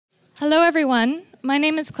Hello, everyone. My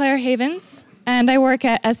name is Claire Havens, and I work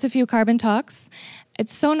at SFU Carbon Talks.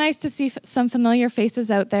 It's so nice to see some familiar faces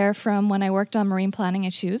out there from when I worked on marine planning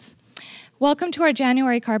issues. Welcome to our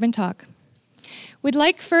January Carbon Talk. We'd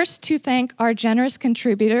like first to thank our generous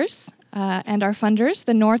contributors and our funders,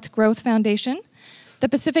 the North Growth Foundation, the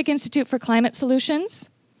Pacific Institute for Climate Solutions,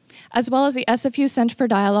 as well as the SFU Center for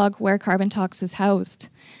Dialogue, where Carbon Talks is housed.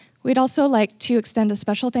 We'd also like to extend a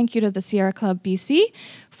special thank you to the Sierra Club BC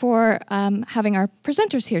for having our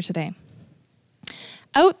presenters here today.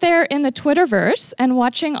 Out there in the Twitterverse and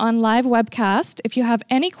watching on live webcast, if you have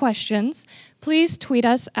any questions, please tweet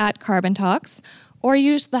us at Carbon Talks or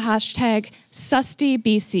use the hashtag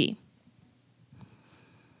SustyBC.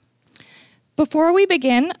 Before we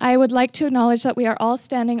begin, I would like to acknowledge that we are all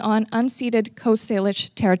standing on unceded Coast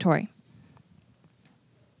Salish territory.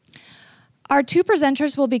 Our two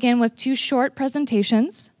presenters will begin with two short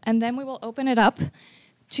presentations, and then we will open it up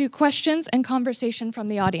to questions and conversation from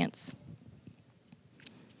the audience.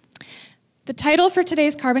 The title for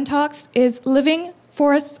today's Carbon Talks is Living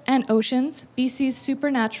Forests and Oceans, BC's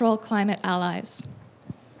Supernatural Climate Allies.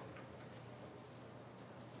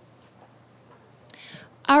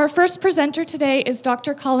 Our first presenter today is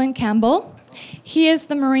Dr. Colin Campbell. He is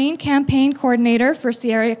the Marine Campaign Coordinator for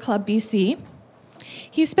Sierra Club BC.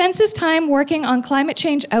 He spends his time working on climate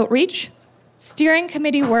change outreach, steering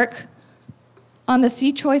committee work on the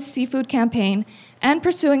Sea Choice Seafood Campaign, and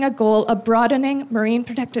pursuing a goal of broadening marine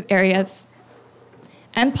protected areas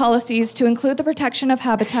and policies to include the protection of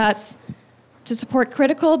habitats to support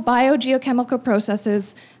critical biogeochemical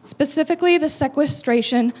processes, specifically the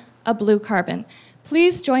sequestration of blue carbon.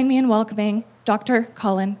 Please join me in welcoming Dr.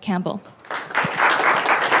 Colin Campbell.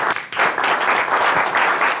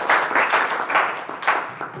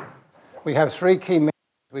 We have three key messages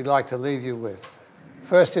we'd like to leave you with.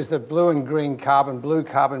 First is that blue and green carbon, blue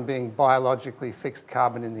carbon being biologically fixed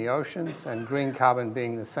carbon in the oceans and green carbon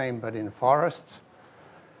being the same but in forests,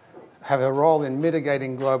 have a role in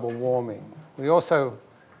mitigating global warming. We also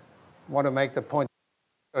want to make the point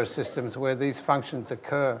that ecosystems where these functions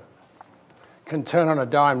occur can turn on a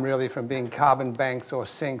dime really from being carbon banks or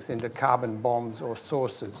sinks into carbon bombs or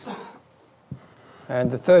sources. And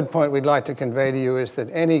the third point we'd like to convey to you is that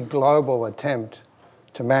any global attempt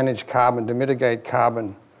to manage carbon, to mitigate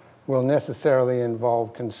carbon, will necessarily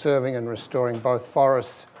involve conserving and restoring both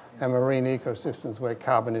forests and marine ecosystems where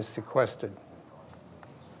carbon is sequestered.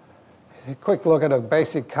 A quick look at a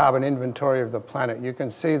basic carbon inventory of the planet. You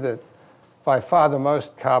can see that by far the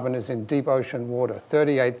most carbon is in deep ocean water,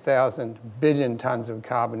 38,000 billion tons of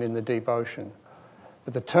carbon in the deep ocean.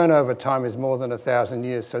 But the turnover time is more than 1,000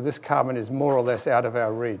 years, so this carbon is more or less out of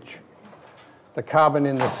our reach. The carbon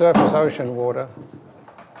in the surface ocean water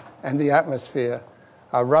and the atmosphere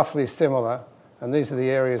are roughly similar, and these are the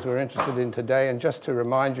areas we're interested in today. And just to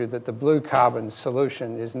remind you that the blue carbon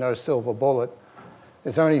solution is no silver bullet.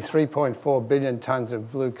 There's only 3.4 billion tons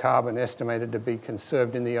of blue carbon estimated to be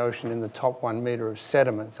conserved in the ocean in the top 1 meter of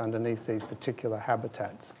sediments underneath these particular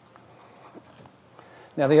habitats.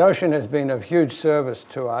 Now, the ocean has been of huge service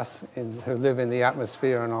to us who live in the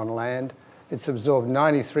atmosphere and on land. It's absorbed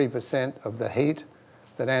 93% of the heat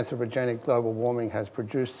that anthropogenic global warming has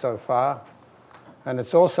produced so far. And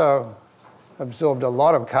it's also absorbed a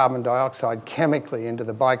lot of carbon dioxide chemically into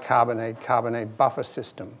the bicarbonate-carbonate buffer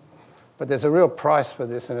system. But there's a real price for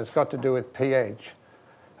this, and it's got to do with pH.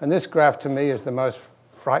 And this graph, to me, is the most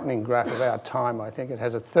frightening graph of our time. I think it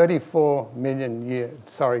has a 25 million year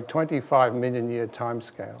time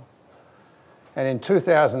scale. And in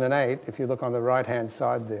 2008, if you look on the right-hand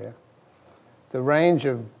side there, the range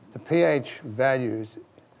of the pH values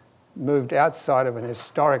moved outside of an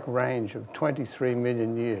historic range of 23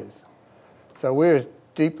 million years. So we're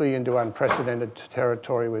deeply into unprecedented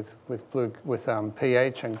territory with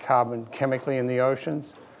pH and carbon chemically in the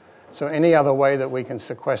oceans. So any other way that we can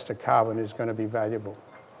sequester carbon is going to be valuable.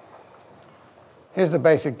 Here's the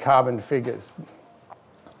basic carbon figures.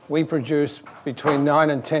 We produce between 9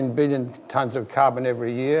 and 10 billion tons of carbon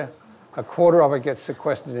every year. A quarter of it gets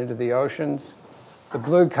sequestered into the oceans. The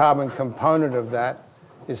blue carbon component of that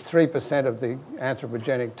is 3% of the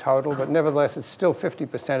anthropogenic total, but nevertheless, it's still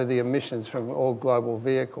 50% of the emissions from all global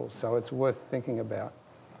vehicles, so it's worth thinking about.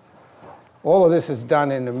 All of this is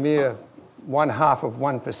done in a mere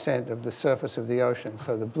 0.5% of the surface of the ocean.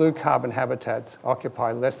 So the blue carbon habitats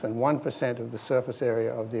occupy less than 1% of the surface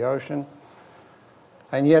area of the ocean,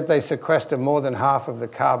 and yet they sequester more than half of the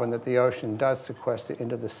carbon that the ocean does sequester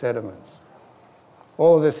into the sediments.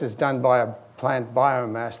 All of this is done by a plant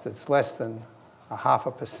biomass that's less than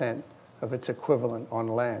 0.5% of its equivalent on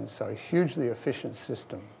land, so a hugely efficient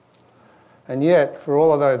system. And yet, for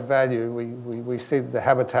all of that value, we see that the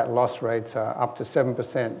habitat loss rates are up to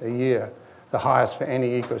 7% a year, the highest for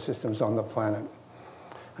any ecosystems on the planet.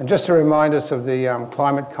 And just to remind us of the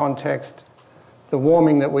climate context, the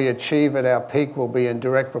warming that we achieve at our peak will be in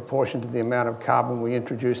direct proportion to the amount of carbon we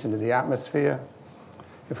introduce into the atmosphere.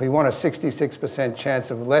 If we want a 66%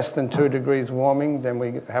 chance of less than 2 degrees warming, then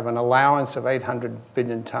we have an allowance of 800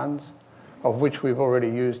 billion tonnes, of which we've already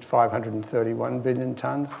used 531 billion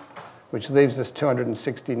tonnes, which leaves us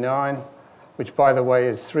 269, which, by the way,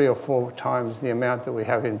 is 3 or 4 times the amount that we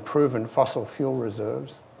have in proven fossil fuel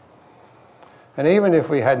reserves. And even if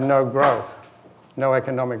we had no growth, no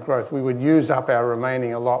economic growth, we would use up our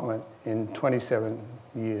remaining allotment in 27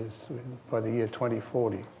 years, by the year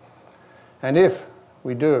 2040. And if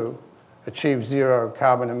we do achieve zero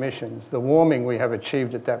carbon emissions, the warming we have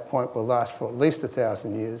achieved at that point will last for at least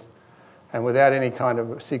 1,000 years, and without any kind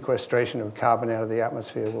of sequestration of carbon out of the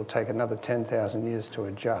atmosphere, it will take another 10,000 years to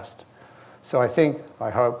adjust. So I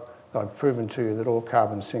hope I've proven to you that all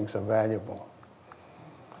carbon sinks are valuable.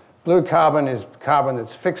 Blue carbon is carbon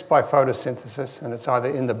that's fixed by photosynthesis, and it's either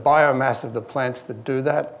in the biomass of the plants that do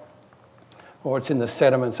that, or it's in the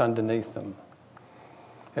sediments underneath them.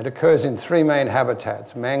 It occurs in 3 main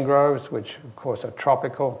habitats: mangroves, which of course are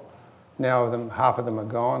tropical. Now half of them are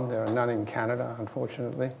gone. There are none in Canada,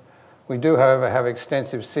 unfortunately. We do, however, have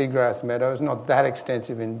extensive seagrass meadows, not that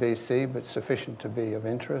extensive in BC, but sufficient to be of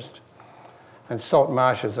interest. And salt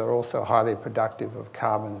marshes are also highly productive of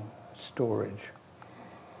carbon storage.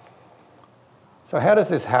 So how does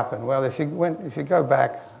this happen? Well, if you go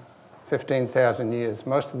back 15,000 years,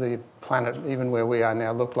 most of the planet, even where we are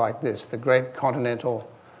now, looked like this. The great continental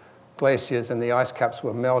glaciers and the ice caps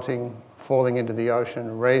were melting, falling into the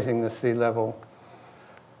ocean, raising the sea level.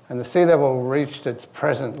 And the sea level reached its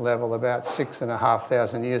present level about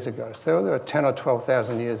 6,500 years ago. So there were 10 or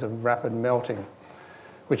 12,000 years of rapid melting,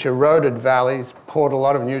 which eroded valleys, poured a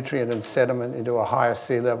lot of nutrient and sediment into a higher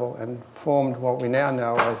sea level, and formed what we now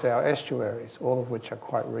know as our estuaries, all of which are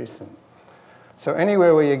quite recent. So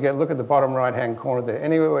anywhere where you get, look at the bottom right-hand corner there,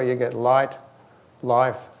 anywhere where you get light,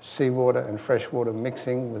 life, seawater and freshwater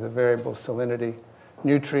mixing with a variable salinity,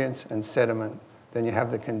 nutrients and sediment, then you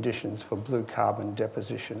have the conditions for blue carbon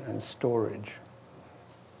deposition and storage.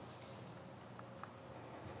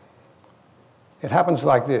 It happens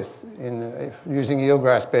like this, using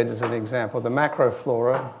eelgrass beds as an example. The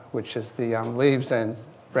macroflora, which is the leaves and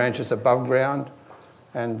branches above ground,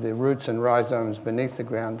 and the roots and rhizomes beneath the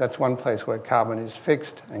ground, that's one place where carbon is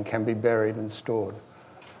fixed and can be buried and stored.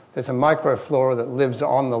 There's a microflora that lives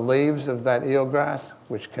on the leaves of that eelgrass,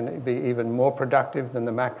 which can be even more productive than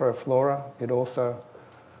the macroflora. It also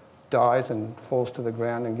dies and falls to the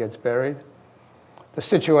ground and gets buried. The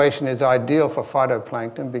situation is ideal for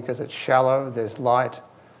phytoplankton because it's shallow, there's light,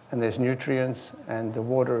 and there's nutrients, and the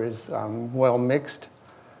water is well mixed.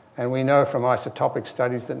 And we know from isotopic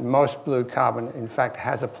studies that most blue carbon, in fact,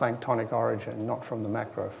 has a planktonic origin, not from the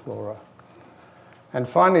macroflora. And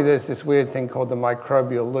finally, there's this weird thing called the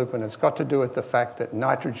microbial loop, and it's got to do with the fact that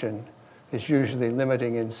nitrogen is usually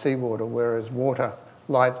limiting in seawater, whereas water,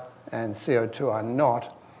 light, and CO2 are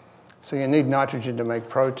not. So you need nitrogen to make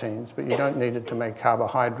proteins, but you don't need it to make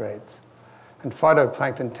carbohydrates. And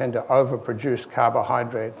phytoplankton tend to overproduce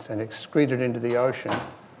carbohydrates and excrete it into the ocean,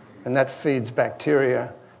 and that feeds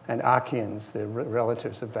bacteria and archaeans, the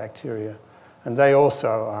relatives of bacteria, and they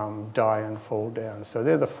also die and fall down. So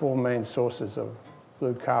they're the 4 main sources of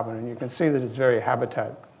blue carbon, and you can see that it's very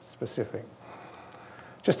habitat specific.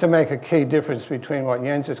 Just to make a key difference between what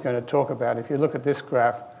Jens is going to talk about, if you look at this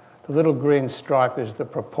graph, the little green stripe is the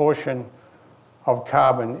proportion of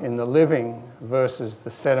carbon in the living versus the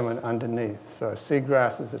sediment underneath. So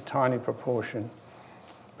seagrass is a tiny proportion,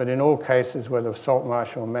 but in all cases, whether salt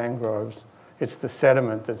marsh or mangroves, it's the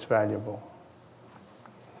sediment that's valuable.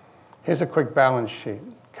 Here's a quick balance sheet.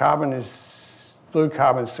 Blue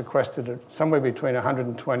carbon is sequestered at somewhere between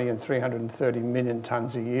 120 and 330 million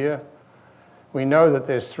tonnes a year. We know that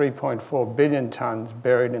there's 3.4 billion tonnes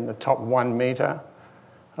buried in the top 1 metre.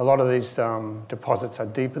 A lot of these deposits are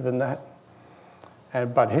deeper than that.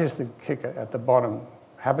 But here's the kicker at the bottom.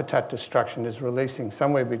 Habitat destruction is releasing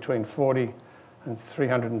somewhere between 40 and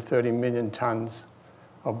 330 million tonnes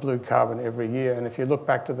of blue carbon every year. And if you look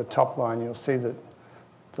back to the top line, you'll see that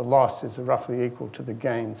the loss is roughly equal to the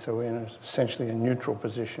gain, so we're in essentially a neutral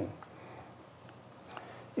position.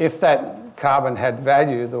 If that carbon had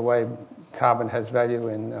value, the way carbon has value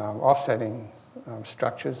in offsetting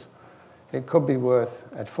structures, it could be worth,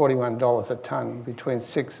 at $41 a tonne, between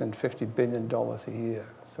 $6 and $50 billion a year.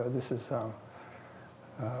 So this is an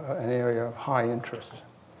area of high interest.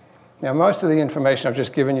 Now, most of the information I've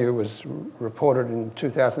just given you was reported in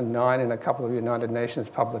 2009 in a couple of United Nations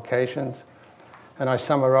publications, and I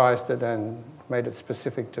summarized it and made it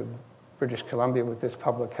specific to British Columbia with this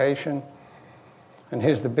publication. And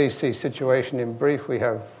here's the BC situation in brief. We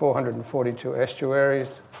have 442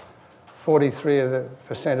 estuaries.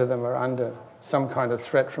 43% of them are under some kind of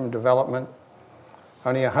threat from development.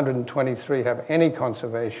 Only 123 have any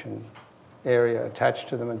conservation area attached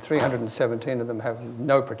to them, and 317 of them have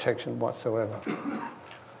no protection whatsoever.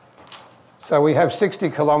 So we have 60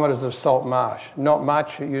 kilometres of salt marsh. Not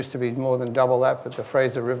much. It used to be more than double that, but the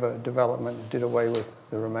Fraser River development did away with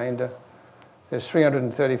the remainder. There's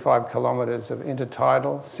 335 kilometres of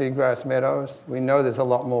intertidal seagrass meadows. We know there's a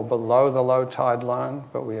lot more below the low tide line,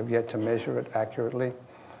 but we have yet to measure it accurately.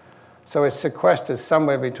 So it sequesters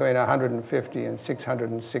somewhere between 150 and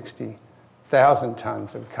 660,000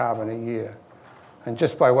 tonnes of carbon a year. And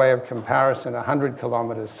just by way of comparison, 100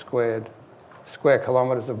 square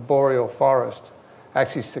kilometres of boreal forest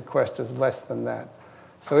actually sequesters less than that.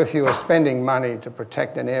 So if you were spending money to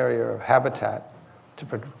protect an area of habitat to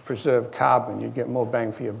preserve carbon, you'd get more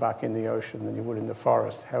bang for your buck in the ocean than you would in the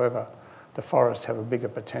forest. However, the forests have a bigger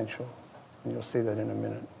potential, and you'll see that in a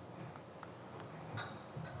minute.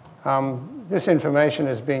 This information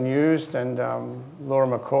has been used, and Laura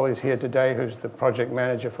McCauley is here today, who's the project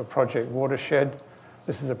manager for Project Watershed.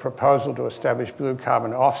 This is a proposal to establish blue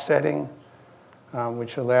carbon offsetting,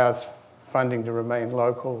 which allows funding to remain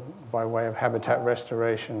local by way of habitat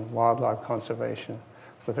restoration, wildlife conservation,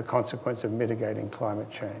 with the consequence of mitigating climate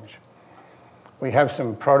change. We have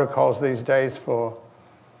some protocols these days for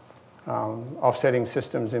offsetting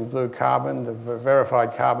systems in blue carbon. The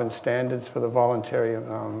verified carbon standards for the voluntary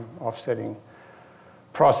offsetting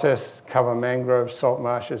process cover mangroves, salt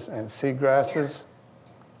marshes, and seagrasses.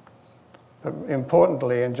 But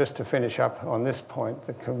importantly, and just to finish up on this point,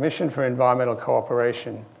 the Commission for Environmental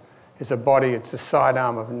Cooperation is a body, it's a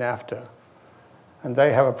sidearm of NAFTA. And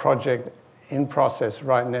they have a project in process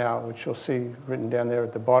right now, which you'll see written down there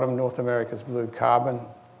at the bottom, North America's Blue Carbon,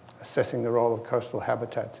 assessing the role of coastal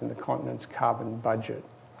habitats in the continent's carbon budget.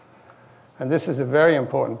 And this is a very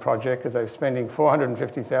important project because they're spending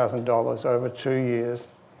 $450,000 over 2 years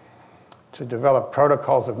to develop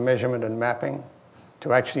protocols of measurement and mapping,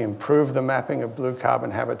 to actually improve the mapping of blue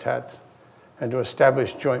carbon habitats, and to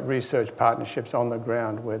establish joint research partnerships on the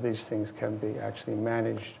ground where these things can be actually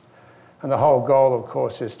managed. And the whole goal, of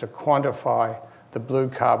course, is to quantify the blue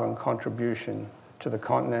carbon contribution to the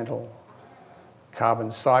continental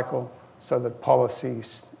carbon cycle so that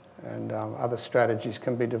policies and other strategies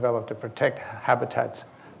can be developed to protect habitats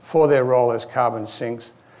for their role as carbon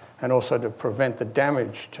sinks, and also to prevent the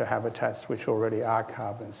damage to habitats which already are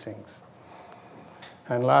carbon sinks.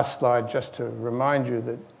 And last slide, just to remind you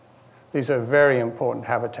that these are very important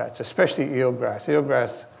habitats, especially eelgrass.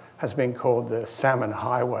 Eelgrass has been called the salmon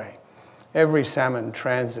highway. Every salmon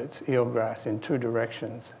transits eelgrass in 2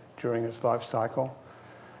 directions during its life cycle.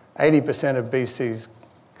 80% of BC's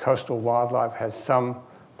coastal wildlife has some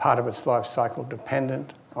part of its life cycle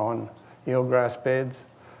dependent on eelgrass beds.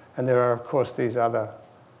 And there are, of course, these other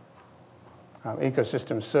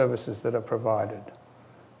ecosystem services that are provided.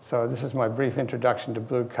 So this is my brief introduction to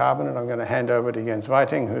blue carbon, and I'm going to hand over to Jens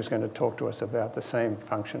Weiting, who's going to talk to us about the same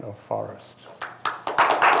function of forests.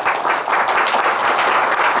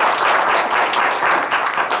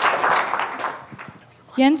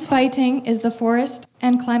 Jens Weiting is the Forest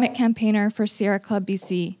and Climate Campaigner for Sierra Club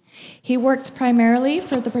BC. He works primarily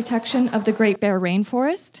for the protection of the Great Bear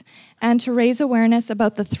Rainforest and to raise awareness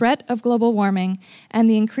about the threat of global warming and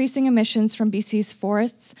the increasing emissions from BC's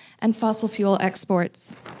forests and fossil fuel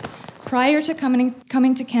exports. Prior to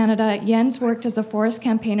coming to Canada, Jens worked as a forest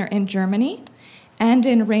campaigner in Germany and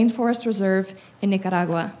in Rainforest Reserve in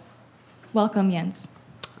Nicaragua. Welcome, Jens.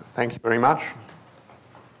 Thank you very much.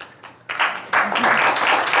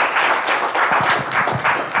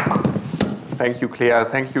 Thank you, Claire.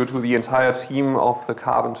 Thank you to the entire team of the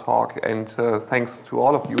Carbon Talk, and thanks to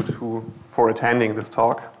all of you for attending this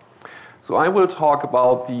talk. So I will talk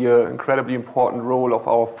about the incredibly important role of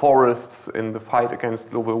our forests in the fight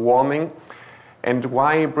against global warming, and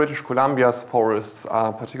why British Columbia's forests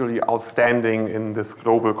are particularly outstanding in this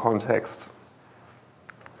global context.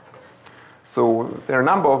 So there are a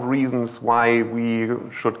number of reasons why we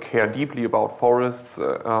should care deeply about forests.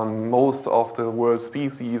 Most of the world's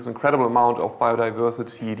species, incredible amount of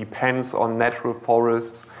biodiversity depends on natural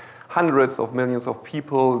forests. Hundreds of millions of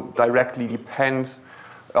people directly depend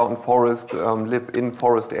on forests, live in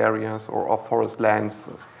forest areas or off forest lands.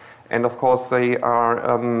 And of course, they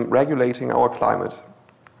are regulating our climate.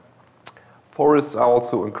 Forests are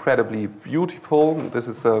also incredibly beautiful. This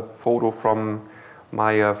is a photo from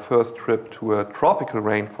my first trip to a tropical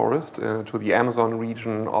rainforest, to the Amazon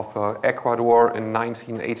region of Ecuador in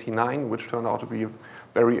 1989, which turned out to be a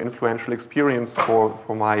very influential experience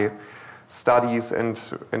for my studies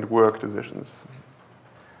and work decisions.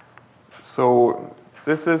 So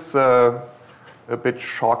this is a bit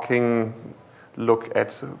shocking look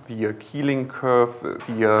at the Keeling curve,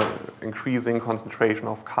 the increasing concentration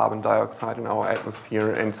of carbon dioxide in our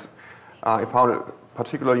atmosphere. And I found it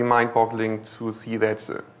particularly mind-boggling to see that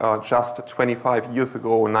just 25 years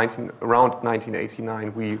ago, around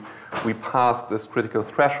 1989, we passed this critical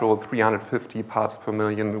threshold, 350 parts per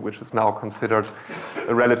million, which is now considered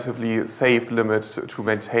a relatively safe limit to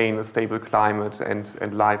maintain a stable climate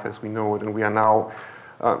and life as we know it. And we are now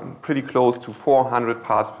pretty close to 400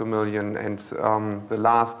 parts per million, and the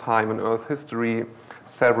last time in Earth history,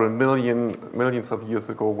 several millions of years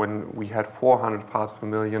ago, when we had 400 parts per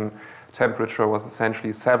million, temperature was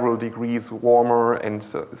essentially several degrees warmer, and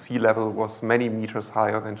sea level was many meters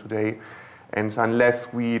higher than today. And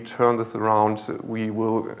unless we turn this around, we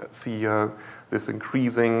will see this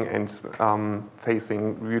increasing and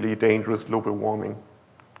facing really dangerous global warming.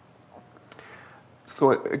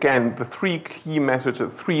 So again, the three key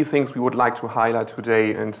messages, three things we would like to highlight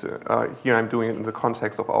today, and here I'm doing it in the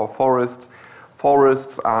context of our forests.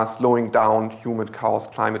 Forests are slowing down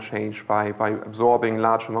human-caused climate change by absorbing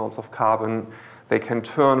large amounts of carbon. They can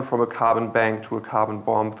turn from a carbon bank to a carbon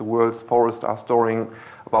bomb. The world's forests are storing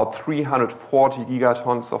about 340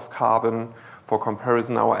 gigatons of carbon. For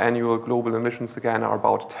comparison, our annual global emissions again are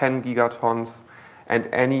about 10 gigatons. And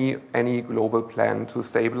any global plan to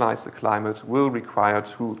stabilize the climate will require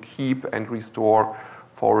to keep and restore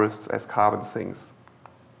forests as carbon sinks.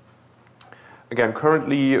 Again,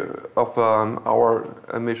 currently of our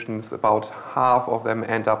emissions, about half of them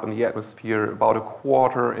end up in the atmosphere, about a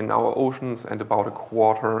quarter in our oceans, and about a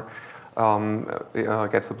quarter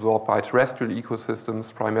gets absorbed by terrestrial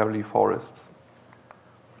ecosystems, primarily forests.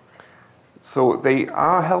 So they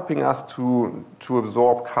are helping us to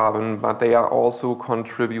absorb carbon, but they are also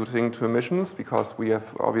contributing to emissions because we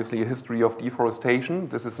have obviously a history of deforestation.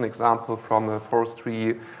 This is an example from a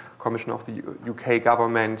forestry commission of the UK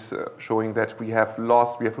government showing that we have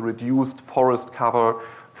a reduced forest cover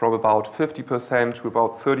from about 50% to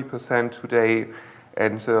about 30% today.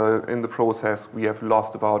 And in the process, we have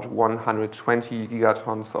lost about 120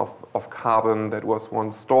 gigatons of carbon that was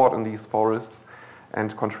once stored in these forests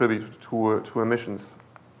and contributed to emissions.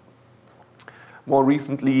 More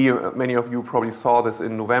recently, many of you probably saw this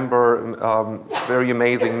in November, very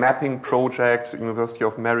amazing mapping project, University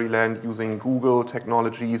of Maryland, using Google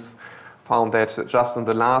technologies, found that just in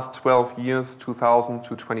the last 12 years, 2000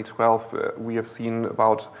 to 2012, we have seen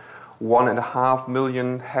about 1.5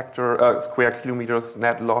 million square kilometers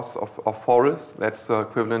net loss of forests. That's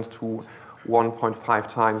equivalent to 1.5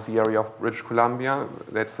 times the area of British Columbia.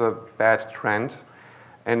 That's a bad trend.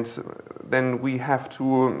 And then we have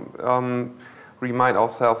to remind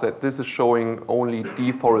ourselves that this is showing only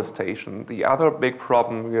deforestation. The other big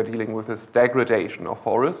problem we are dealing with is degradation of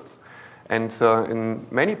forests. And in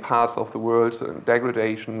many parts of the world,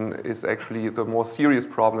 degradation is actually the more serious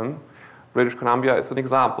problem. British Columbia is an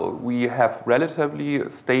example. We have relatively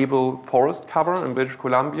stable forest cover in British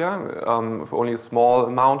Columbia with only a small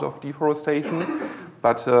amount of deforestation,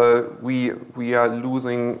 but we are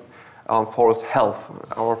losing forest health.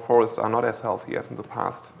 Our forests are not as healthy as in the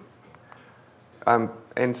past.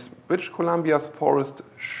 And British Columbia's forest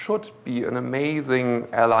should be an amazing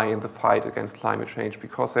ally in the fight against climate change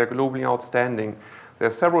because they're globally outstanding. There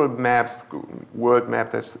are several maps, world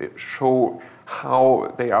maps, that show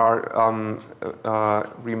how they are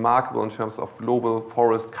remarkable in terms of global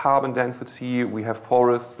forest carbon density. We have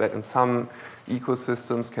forests that in some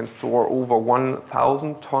ecosystems can store over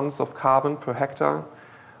 1,000 tons of carbon per hectare.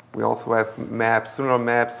 We also have maps, similar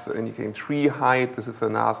maps indicating tree height. This is a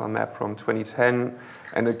NASA map from 2010.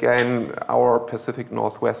 And again, our Pacific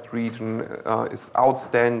Northwest region is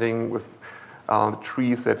outstanding with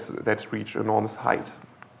trees that reach enormous height.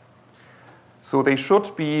 So they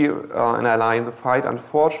should be an ally in the fight.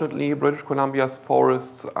 Unfortunately, British Columbia's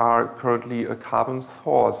forests are currently a carbon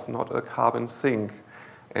source, not a carbon sink.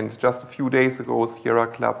 And just a few days ago, Sierra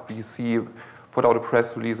Club BC put out a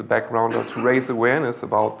press release, a backgrounder, to raise awareness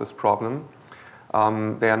about this problem.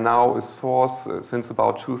 They are now a source since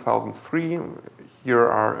about 2003. Here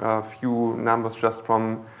are a few numbers just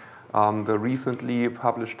from the recently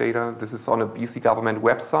published data. This is on a BC government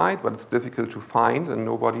website, but it's difficult to find and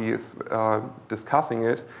nobody is discussing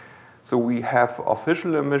it. So we have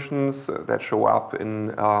official emissions that show up in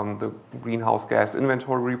the greenhouse gas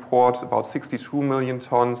inventory report, about 62 million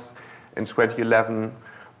tons in 2011,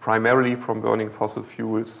 primarily from burning fossil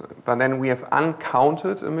fuels. But then we have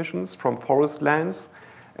uncounted emissions from forest lands,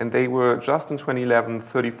 and they were just in 2011,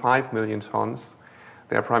 35 million tons.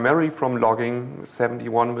 They're primarily from logging,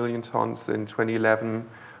 71 million tons in 2011.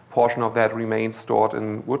 Portion of that remains stored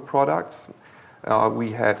in wood products.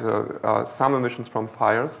 We had some emissions from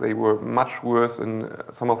fires. They were much worse in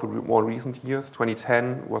some of the more recent years.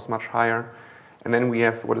 2010 was much higher. And then we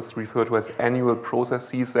have what is referred to as annual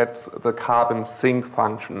processes. That's the carbon sink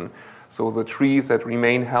function. So the trees that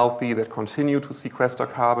remain healthy, that continue to sequester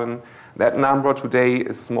carbon, that number today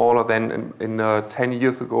is smaller than in 10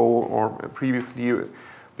 years ago or previously,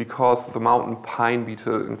 because the mountain pine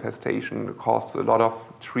beetle infestation caused a lot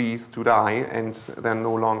of trees to die and they're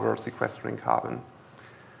no longer sequestering carbon.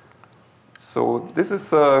 So this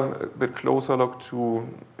is a bit closer look to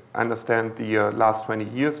understand the last 20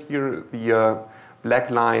 years here. The black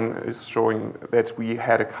line is showing that we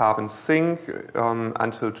had a carbon sink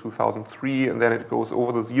until 2003, and then it goes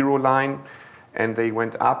over the zero line, and they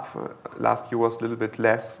went up. Last year was a little bit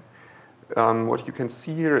less. What you can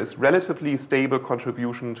see here is relatively stable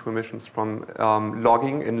contribution to emissions from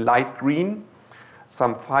logging in light green,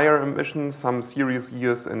 some fire emissions, some serious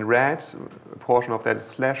years in red. A portion of that is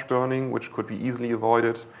slash burning, which could be easily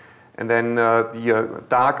avoided. And then the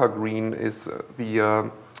darker green is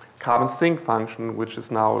the carbon sink function, which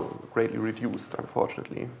is now greatly reduced,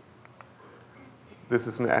 unfortunately. This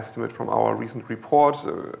is an estimate from our recent report.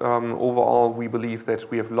 Overall, we believe that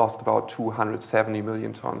we have lost about 270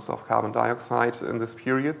 million tons of carbon dioxide in this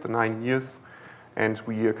period, the 9 years, and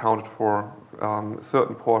we accounted for a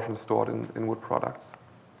certain portion stored in wood products.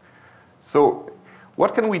 So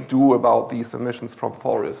what can we do about these emissions from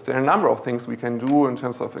forests? There are a number of things we can do in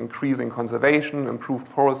terms of increasing conservation, improved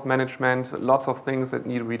forest management, lots of things that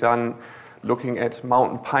need to be done, looking at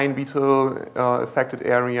mountain pine beetle affected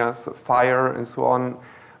areas, fire, and so on.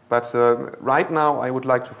 But right now, I would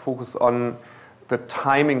like to focus on the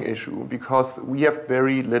timing issue, because we have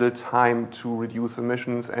very little time to reduce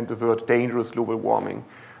emissions and avert dangerous global warming.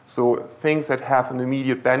 So things that have an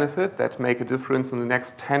immediate benefit, that make a difference in the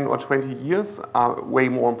next 10 or 20 years, are way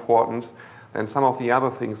more important than some of the other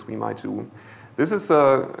things we might do. This is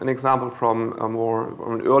an example from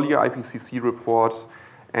an earlier IPCC report.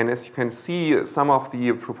 And as you can see, some of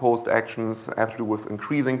the proposed actions have to do with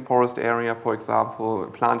increasing forest area, for example,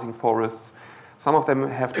 planting forests. Some of them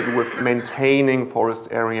have to do with maintaining forest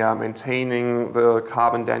area, maintaining the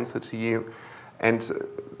carbon density. And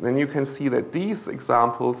then you can see that these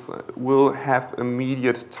examples will have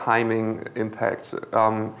immediate timing impact.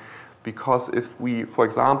 Because if we, for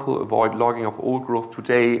example, avoid logging of old growth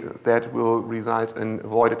today, that will result in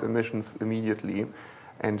avoided emissions immediately.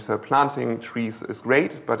 And planting trees is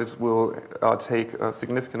great, but it will take a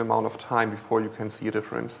significant amount of time before you can see a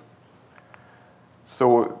difference.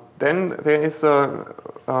 So then there is a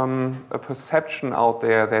perception out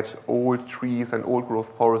there that old trees and old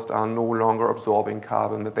growth forests are no longer absorbing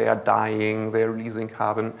carbon, that they are dying, they're releasing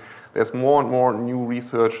carbon. There's more and more new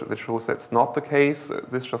research that shows that's not the case.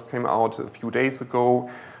 This just came out a few days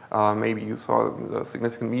ago. Maybe you saw the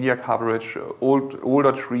significant media coverage.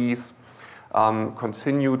 Older trees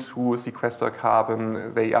continue to sequester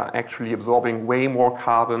carbon. They are actually absorbing way more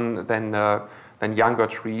carbon than younger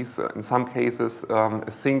trees. In some cases,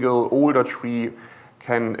 a single older tree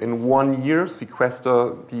can, in 1 year,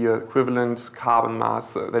 sequester the equivalent carbon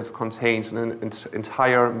mass that is contained in an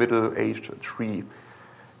entire middle-aged tree.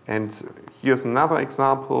 And here's another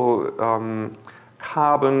example.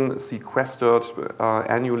 Carbon sequestered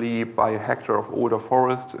annually by a hectare of older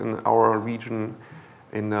forest in our region.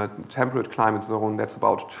 In a temperate climate zone, that's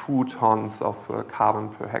about 2 tons of carbon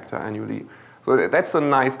per hectare annually. So that's a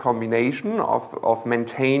nice combination of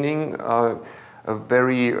maintaining a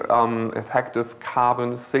very effective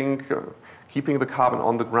carbon sink, keeping the carbon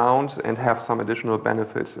on the ground, and have some additional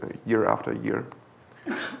benefit year after year.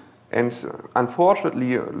 And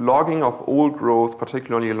unfortunately, logging of old growth,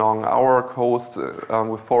 particularly along our coast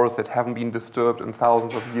with forests that haven't been disturbed in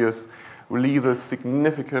thousands of years, releases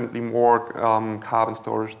significantly more carbon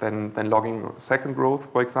storage than logging second growth,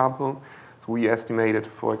 for example. So we estimated,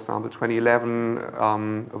 for example, 2011,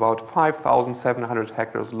 about 5,700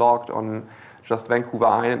 hectares logged on just Vancouver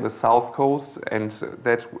Island, the south coast, and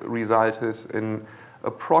that resulted in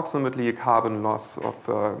approximately a carbon loss of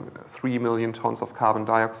 3 million tons of carbon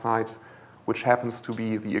dioxide, which happens to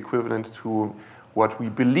be the equivalent to what we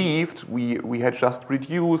believed we had just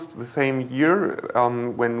reduced the same year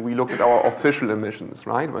when we looked at our official emissions,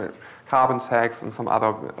 right? Carbon tax and some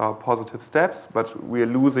other positive steps, but we are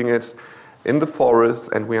losing it in the forests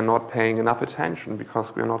and we are not paying enough attention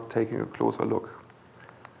because we are not taking a closer look.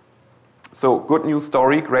 So, good news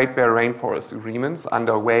story, Great Bear Rainforest Agreements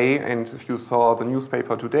underway, and if you saw the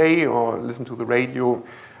newspaper today or listened to the radio,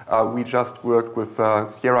 we just worked with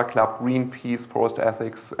Sierra Club, Greenpeace, Forest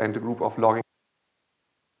Ethics, and a group of logging.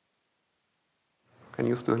 Can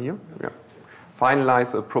you still hear? Yeah.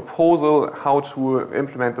 Finalize a proposal how to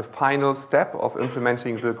implement the final step of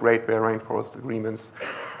implementing the Great Bear Rainforest Agreements.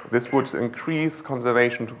 This would increase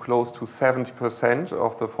conservation to close to 70%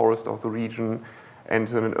 of the forest of the region. And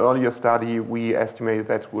in an earlier study, we estimated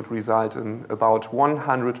that would result in about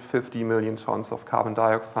 150 million tons of carbon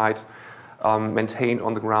dioxide maintained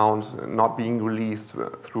on the ground, not being released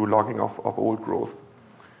through logging of old growth.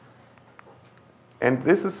 And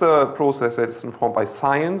this is a process that is informed by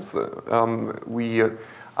science. We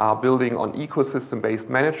are building on ecosystem-based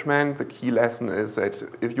management. The key lesson is that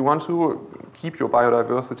if you want to keep your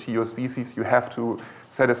biodiversity, your species, you have to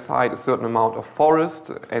set aside a certain amount of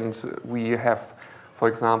forest. And we have, for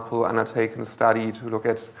example, undertaken a study to look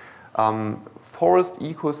at forest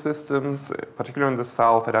ecosystems, particularly in the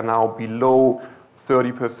south, that are now below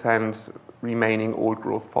 30% remaining old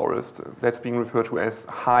growth forest. That's being referred to as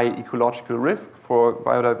high ecological risk for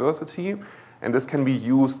biodiversity. And this can be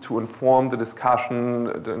used to inform the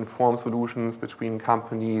discussion, to inform solutions between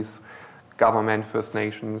companies, government, First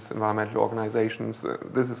Nations, environmental organizations.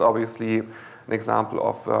 This is obviously an example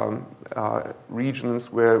of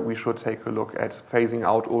regions where we should take a look at phasing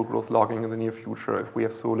out old growth logging in the near future if we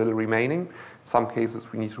have so little remaining. In some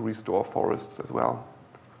cases, we need to restore forests as well.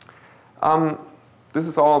 This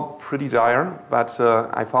is all pretty dire, but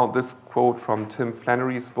I found this quote from Tim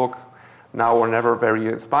Flannery's book, Now or Never, very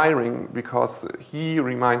inspiring, because he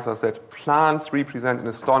reminds us that plants represent an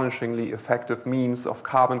astonishingly effective means of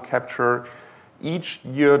carbon capture, each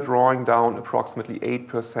year drawing down approximately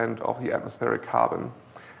 8% of the atmospheric carbon.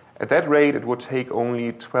 At that rate, it would take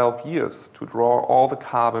only 12 years to draw all the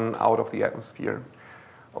carbon out of the atmosphere.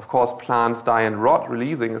 Of course, plants die and rot,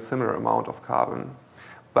 releasing a similar amount of carbon.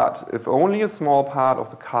 But if only a small part of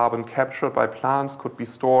the carbon captured by plants could be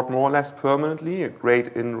stored more or less permanently,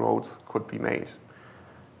 great inroads could be made.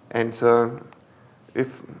 And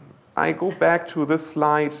if I go back to this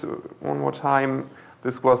slide one more time,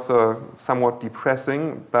 this was somewhat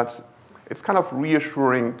depressing, but it's kind of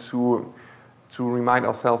reassuring to remind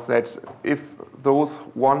ourselves that if those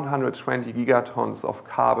 120 gigatons of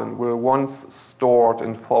carbon were once stored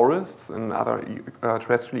in forests and other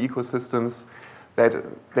terrestrial ecosystems, that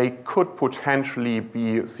they could potentially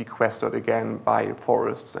be sequestered again by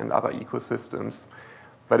forests and other ecosystems.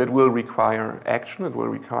 But it will require action, it will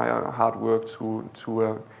require hard work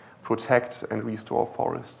to protect and restore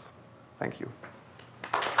forests. Thank you.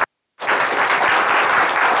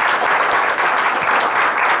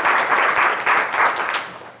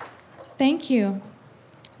 Thank you.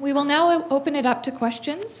 We will now open it up to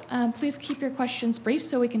questions. Please keep your questions brief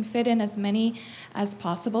so we can fit in as many as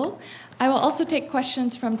possible. I will also take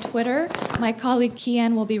questions from Twitter. My colleague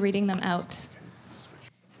Kian will be reading them out.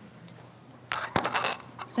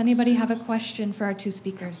 Does anybody have a question for our two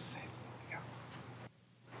speakers?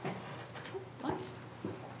 Lots?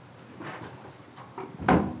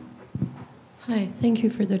 Hi, thank you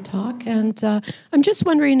for the talk. And I'm just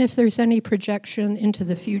wondering if there's any projection into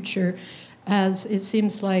the future, as it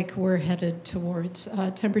seems like we're headed towards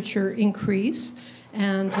temperature increase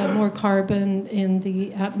and more carbon in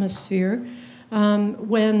the atmosphere.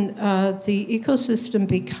 When the ecosystem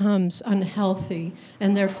becomes unhealthy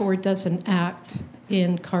and therefore doesn't act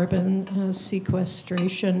in carbon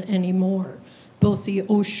sequestration anymore, both the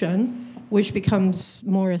ocean, which becomes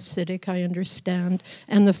more acidic, I understand,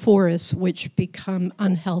 and the forests, which become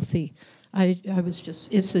unhealthy. I was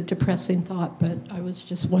just, it's a depressing thought, but I was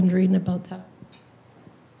just wondering about that.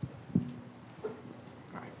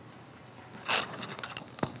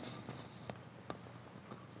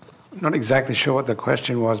 I'm not exactly sure what the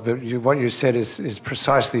question was, but what you said is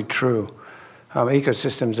precisely true.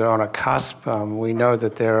 Ecosystems are on a cusp. We know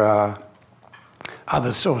that there are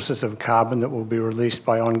other sources of carbon that will be released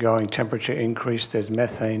by ongoing temperature increase. There's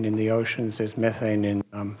methane in the oceans, there's methane in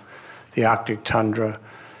the Arctic tundra.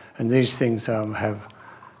 And these things have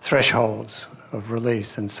thresholds of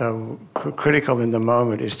release. And so critical in the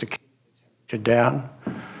moment is to keep the temperature down.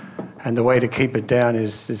 And the way to keep it down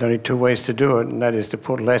is, there's only two ways to do it, and that is to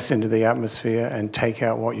put less into the atmosphere and take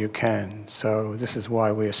out what you can. So this is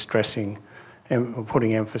why we are stressing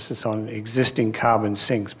putting emphasis on existing carbon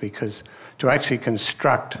sinks, because to actually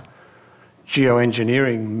construct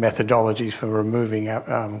geoengineering methodologies for removing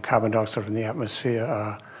carbon dioxide from the atmosphere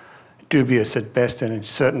are dubious at best and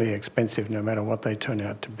certainly expensive no matter what they turn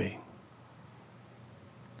out to be.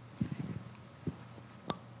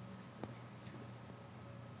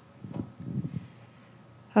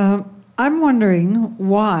 I'm wondering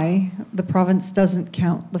why the province doesn't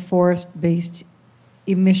count the forest-based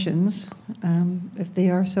emissions if they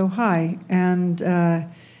are so high, and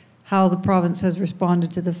how the province has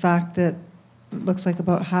responded to the fact that it looks like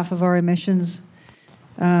about half of our emissions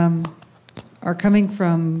are coming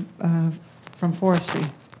from forestry.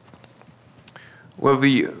 Well,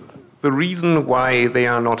 the reason why they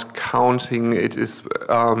are not counting it is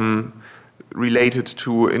related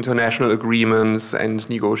to international agreements and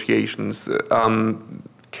negotiations.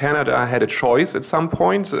 Canada had a choice at some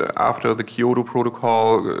point after the Kyoto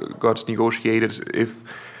Protocol got negotiated. If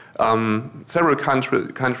several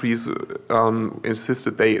countries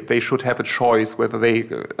insisted they should have a choice whether they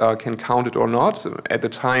can count it or not. At the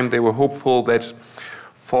time, they were hopeful that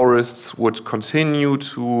forests would continue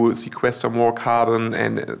to sequester more carbon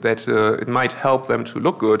and that it might help them to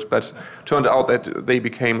look good, but turned out that they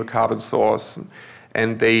became a carbon source.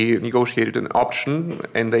 And they negotiated an option,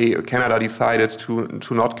 and Canada decided to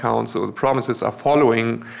not count. So the provinces are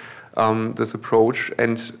following this approach.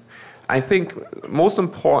 And I think most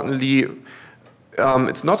importantly,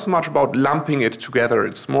 it's not so much about lumping it together.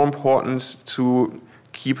 It's more important to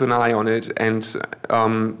keep an eye on it and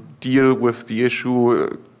deal with the issue,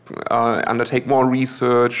 undertake more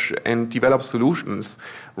research and develop solutions.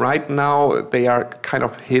 Right now, they are kind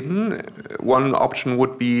of hidden. One option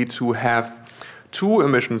would be to have two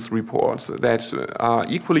emissions reports that are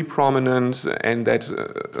equally prominent and that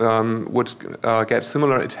would get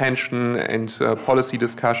similar attention and policy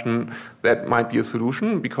discussion. That might be a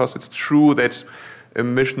solution, because it's true that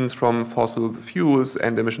emissions from fossil fuels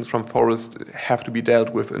and emissions from forests have to be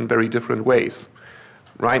dealt with in very different ways.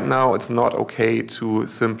 Right now, it's not okay to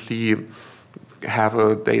simply have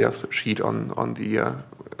a data sheet on the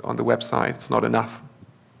website. It's not enough.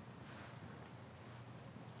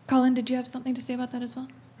 Colin, did you have something to say about that as well?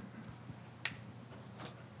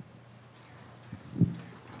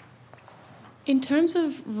 In terms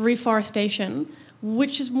of reforestation,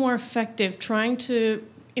 which is more effective, trying to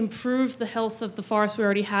improve the health of the forests we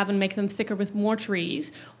already have and make them thicker with more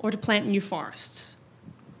trees, or to plant new forests?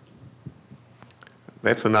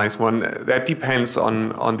 That's a nice one. That depends on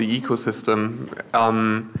the ecosystem.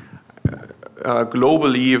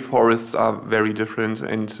 Globally, forests are very different,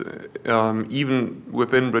 and even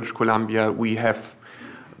within British Columbia, we have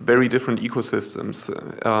very different ecosystems.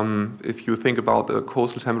 If you think about the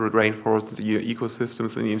coastal temperate rainforests, the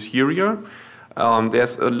ecosystems in the interior,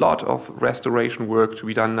 there's a lot of restoration work to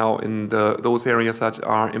be done now in those areas that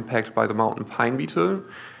are impacted by the mountain pine beetle.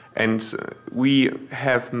 And we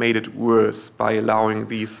have made it worse by allowing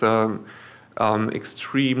these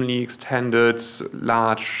extremely extended,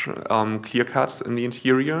 large clear cuts in the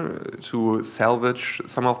interior to salvage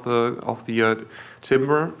some of the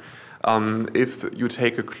timber. If you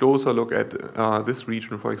take a closer look at this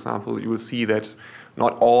region, for example, you will see that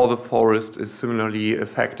not all the forest is similarly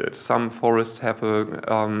affected. Some forests have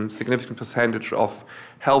a significant percentage of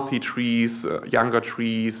healthy trees, younger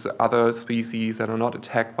trees, other species that are not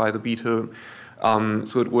attacked by the beetle.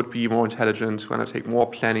 So it would be more intelligent to undertake more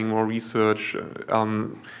planning, more research,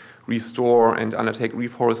 restore and undertake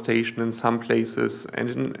reforestation in some places,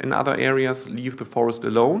 and in other areas leave the forest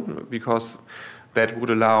alone, because that would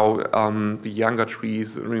allow the younger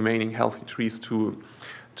trees, remaining healthy trees,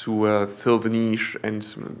 to fill the niche and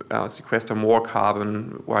sequester more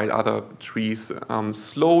carbon, while other trees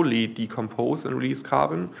slowly decompose and release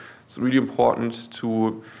carbon. It's really important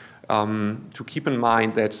to keep in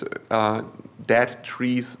mind that dead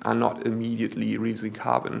trees are not immediately releasing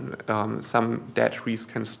carbon. Some dead trees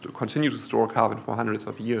can continue to store carbon for hundreds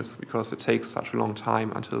of years, because it takes such a long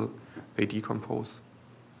time until they decompose.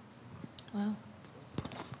 Wow.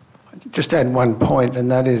 Just add one point, and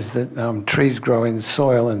that is that trees grow in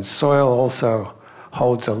soil, and soil also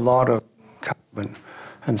holds a lot of carbon.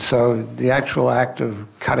 And so the actual act of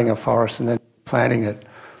cutting a forest and then planting it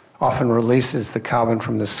often releases the carbon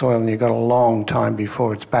from the soil, and you've got a long time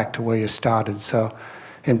before it's back to where you started. So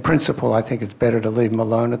in principle, I think it's better to leave them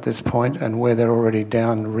alone at this point, and where they're already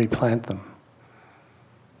down, replant them.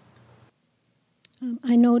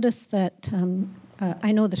 I noticed that,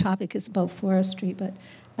 I know the topic is about forestry, but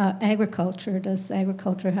agriculture, does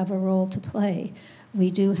agriculture have a role to play? We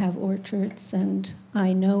do have orchards, and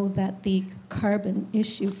I know that the carbon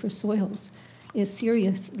issue for soils is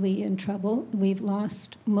seriously in trouble. We've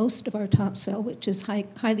lost most of our topsoil, which is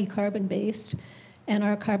highly carbon-based, and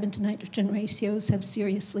our carbon to nitrogen ratios have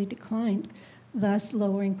seriously declined, thus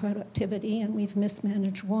lowering productivity, and we've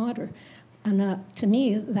mismanaged water. And to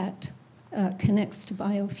me, that connects to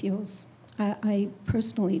biofuels. I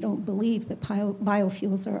personally don't believe that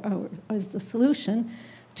biofuels is the solution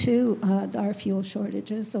to our fuel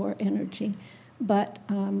shortages or energy. But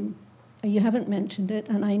you haven't mentioned it,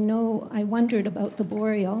 and I wondered about the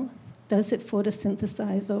boreal. Does it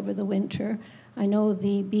photosynthesize over the winter? I know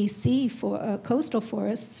the BC coastal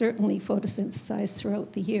forests certainly photosynthesize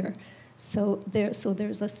throughout the year. So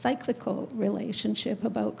there's a cyclical relationship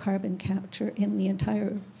about carbon capture in the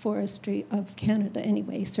entire forestry of Canada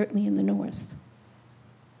anyway, certainly in the north.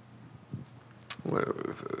 Well,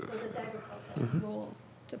 does agriculture have a role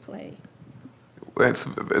to play?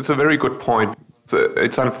 It's a very good point.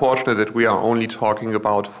 It's unfortunate that we are only talking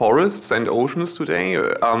about forests and oceans today.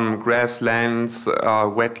 Grasslands,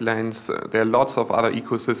 wetlands, there are lots of other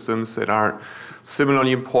ecosystems that are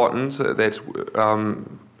similarly important that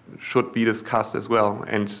should be discussed as well.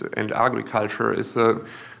 And agriculture is a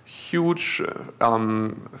huge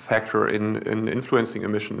factor in influencing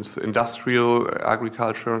emissions. Industrial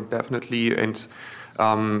agriculture, definitely, and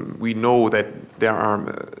we know that there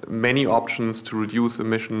are many options to reduce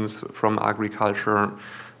emissions from agriculture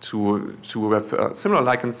to have, similar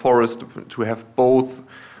like in forest, to have both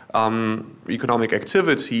economic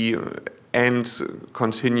activity and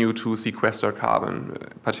continue to sequester carbon,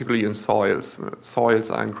 particularly in soils. Soils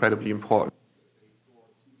are incredibly important.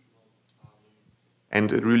 And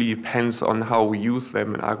it really depends on how we use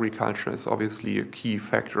them, and agriculture is obviously a key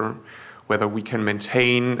factor, whether we can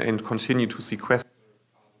maintain and continue to sequester.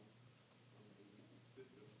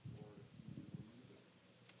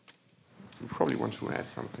 You probably want to add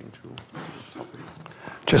something to this topic.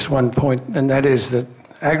 Just one point, and that is that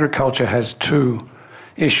agriculture has two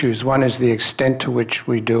issues. One is the extent to which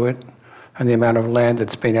we do it and the amount of land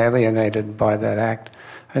that's been alienated by that act.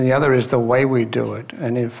 And the other is the way we do it.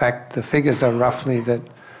 And in fact, the figures are roughly that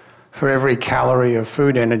for every calorie of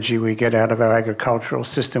food energy we get out of our agricultural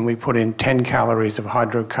system, we put in 10 calories of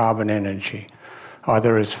hydrocarbon energy,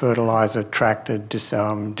 either as fertilizer, tractor,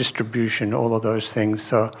 distribution, all of those things.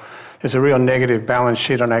 So there's a real negative balance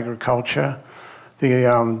sheet on agriculture.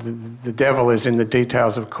 The devil is in the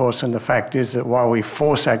details, of course, and the fact is that while we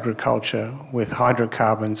force agriculture with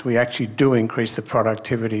hydrocarbons, we actually do increase the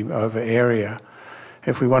productivity over area.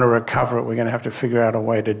 If we want to recover it, we're going to have to figure out a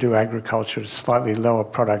way to do agriculture at slightly lower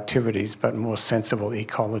productivities but more sensible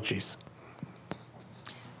ecologies.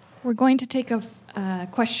 We're going to take a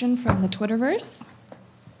question from the Twitterverse.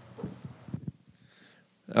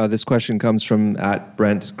 This question comes from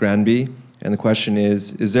 @Brent Granby, and the question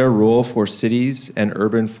is there a role for cities and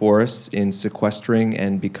urban forests in sequestering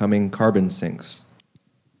and becoming carbon sinks?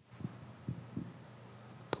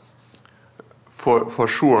 For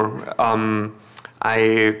sure.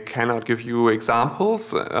 I cannot give you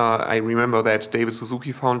examples. I remember that David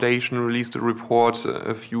Suzuki Foundation released a report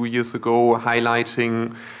a few years ago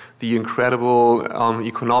highlighting the incredible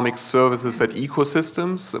economic services that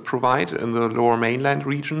ecosystems provide in the Lower Mainland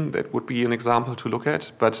region. That would be an example to look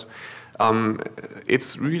at. But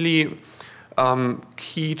it's really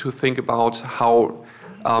key to think about how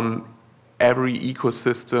every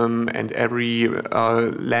ecosystem and every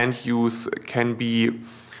land use can be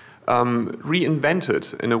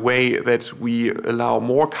reinvented in a way that we allow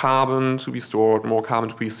more carbon to be stored, more carbon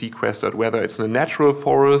to be sequestered, whether it's in a natural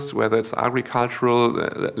forest, whether it's agricultural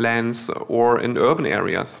lands, or in urban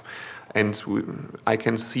areas. And I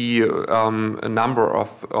can see a number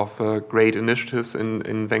of great initiatives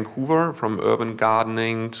in Vancouver, from urban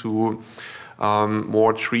gardening to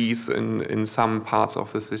more trees in some parts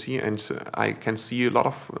of the city, and I can see a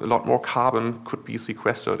lot more carbon could be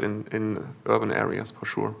sequestered in urban areas for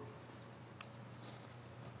sure.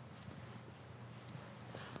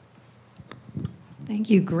 Thank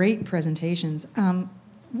you. Great presentations.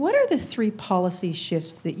 What are the 3 policy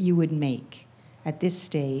shifts that you would make at this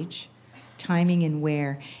stage, timing and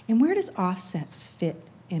where does offsets fit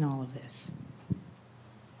in all of this?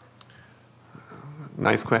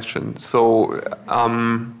 Nice question. So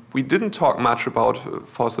we didn't talk much about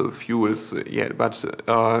fossil fuels yet, but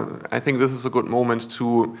I think this is a good moment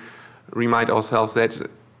to remind ourselves that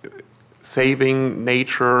saving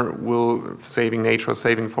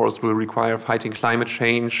forests will require fighting climate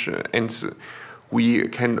change, and we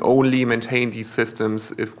can only maintain these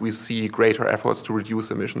systems if we see greater efforts to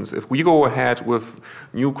reduce emissions. If we go ahead with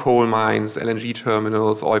new coal mines, LNG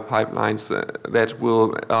terminals, oil pipelines, that will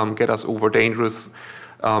get us over dangerous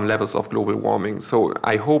levels of global warming. So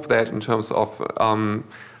I hope that in terms of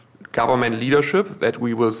government leadership, that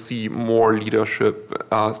we will see more leadership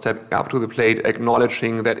stepping up to the plate,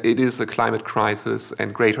 acknowledging that it is a climate crisis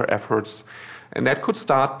and greater efforts. And that could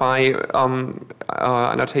start by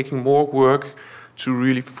undertaking more work to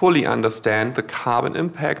really fully understand the carbon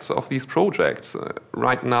impacts of these projects.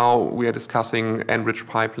 Right now, we are discussing Enriched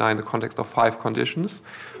Pipeline in the context of 5 conditions,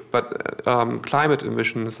 but climate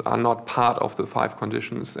emissions are not part of the 5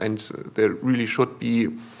 conditions, and there really should be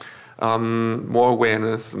more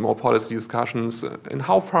awareness, more policy discussions, and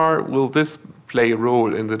how far will this play a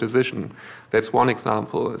role in the decision? That's one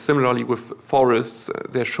example. Similarly, with forests,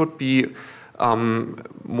 there should be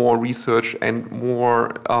more research and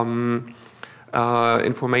more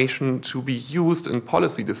information to be used in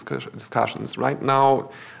policy discussions. Right now,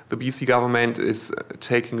 the BC government is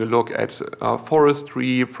taking a look at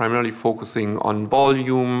forestry, primarily focusing on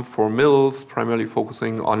volume for mills, primarily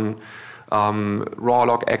focusing on raw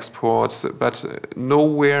log exports, but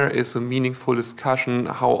nowhere is a meaningful discussion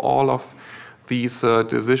how all of these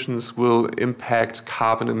decisions will impact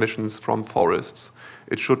carbon emissions from forests.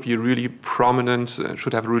 It should be really prominent,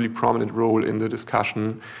 should have a really prominent role in the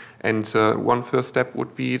discussion. And one first step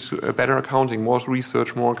would be to better accounting, more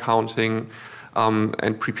research, more accounting,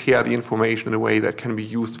 and prepare the information in a way that can be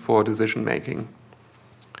used for decision making.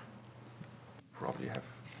 Probably have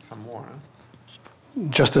some more. Huh?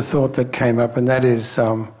 Just a thought that came up, and that is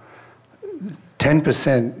 10%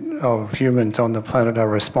 of humans on the planet are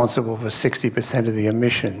responsible for 60% of the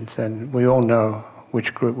emissions, and we all know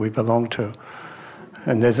which group we belong to.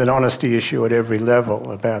 And there's an honesty issue at every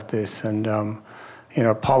level about this, and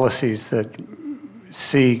policies that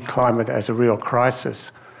see climate as a real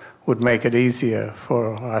crisis would make it easier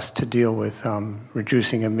for us to deal with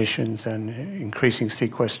reducing emissions and increasing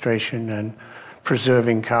sequestration and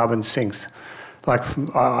preserving carbon sinks. Like,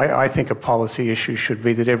 I think a policy issue should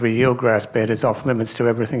be that every eelgrass bed is off limits to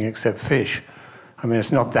everything except fish. I mean,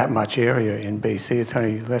 it's not that much area in BC. It's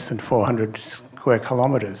only less than 400 square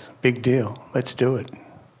kilometres. Big deal. Let's do it.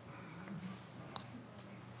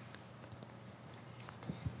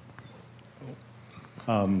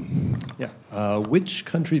 Which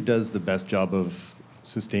country does the best job of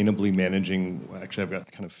sustainably managing, actually I've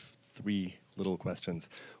got kind of 3 little questions.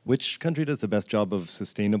 Which country does the best job of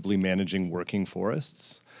sustainably managing working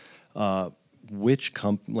forests? Within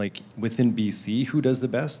BC, who does the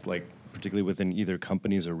best? Like particularly within either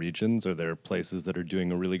companies or regions? Are there places that are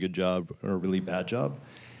doing a really good job or a really bad job?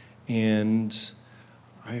 And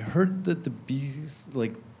I heard that the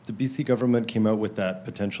BC government came out with that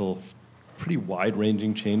potential pretty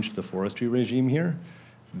wide-ranging change to the forestry regime here,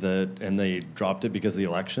 and they dropped it because of the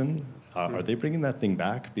election. Are they bringing that thing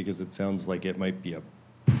back? Because it sounds like it might be a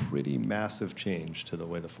pretty massive change to the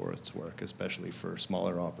way the forests work, especially for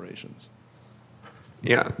smaller operations.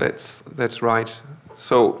 Yeah, that's right.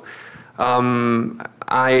 So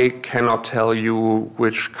I cannot tell you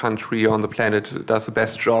which country on the planet does the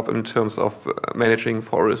best job in terms of managing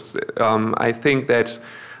forests. I think that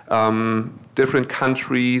different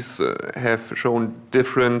countries have shown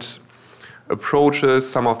different approaches.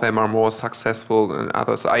 Some of them are more successful than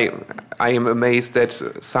others. I am amazed that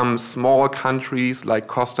some small countries like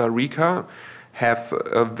Costa Rica have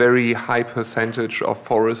a very high percentage of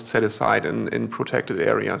forests set aside in protected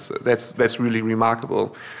areas. That's really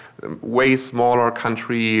remarkable. Way smaller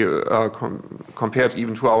country compared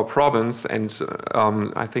even to our province, and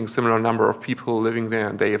I think similar number of people living there,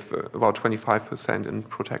 and they have about 25% in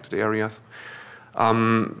protected areas.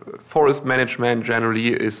 Forest management generally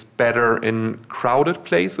is better in crowded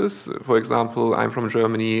places. For example, I'm from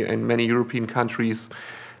Germany, and many European countries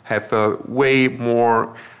have way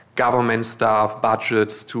more government staff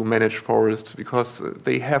budgets to manage forests because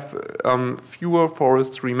they have fewer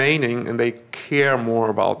forests remaining and they care more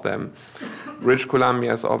about them. British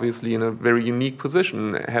Columbia is obviously in a very unique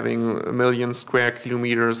position, having 1 million square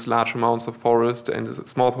kilometers, large amounts of forest and a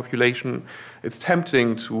small population. It's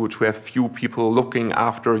tempting to have few people looking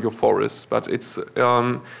after your forests, but it's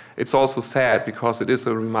also sad because it is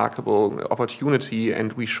a remarkable opportunity,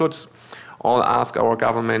 and we should all ask our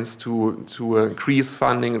governments to increase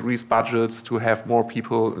funding, increase budgets, to have more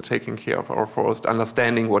people taking care of our forest,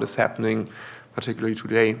 understanding what is happening, particularly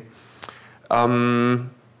today.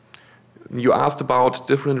 You asked about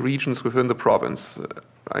different regions within the province.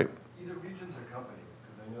 Either regions or companies,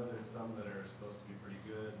 because I know there's some that are supposed to be pretty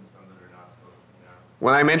good and some that are not supposed to be.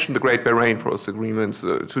 When I mentioned the Great Bear Rainforest Agreement,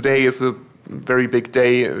 today is a very big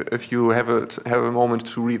day. If you have a moment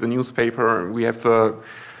to read the newspaper, we have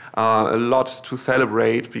a lot to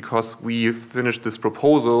celebrate because we finished this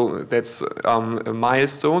proposal. That's a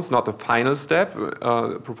milestone, it's not the final step.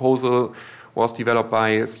 The proposal was developed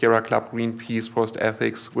by Sierra Club, Greenpeace, Forest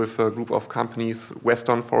Ethics with a group of companies,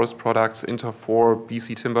 Western Forest Products, Inter4,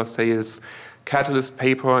 BC Timber Sales, Catalyst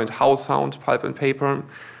Paper, and Howsound Pulp and Paper.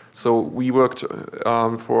 So we worked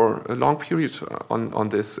for a long period on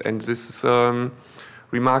this, and this is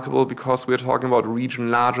remarkable because we're talking about a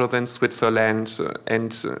region larger than Switzerland,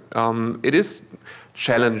 and it is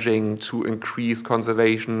challenging to increase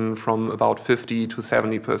conservation from about 50 to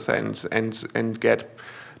 70% and get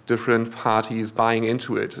different parties buying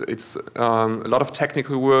into it. It's a lot of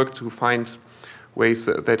technical work to find ways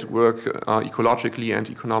that work ecologically and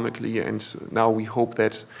economically, and now we hope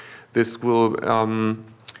that this will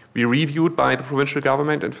be reviewed by the provincial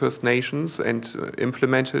government and First Nations and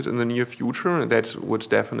implemented in the near future. And that would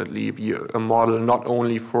definitely be a model not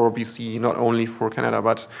only for BC, not only for Canada,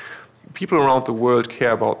 but people around the world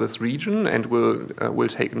care about this region and will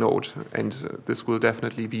take note. And this will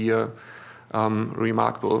definitely be a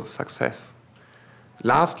remarkable success.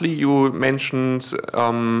 Lastly, you mentioned,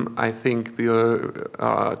 I think, the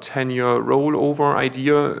 10-year rollover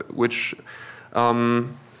idea, which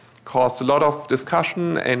caused a lot of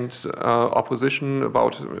discussion and opposition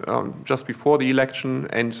about just before the election,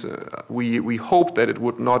 and we hope that it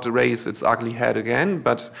would not raise its ugly head again,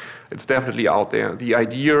 but it's definitely out there. The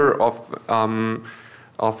idea of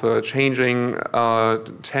changing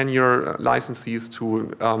 10-year licenses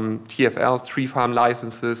to TFLs, tree farm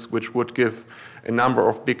licenses, which would give a number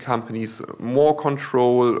of big companies more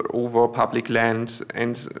control over public land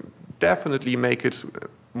and definitely make it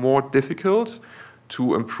more difficult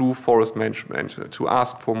to improve forest management, to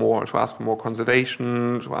ask for more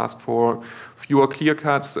conservation, to ask for fewer clear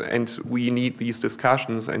cuts, and we need these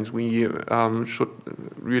discussions, and we should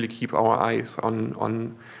really keep our eyes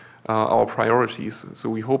on our priorities. So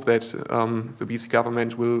we hope that the BC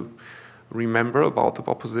government will remember about the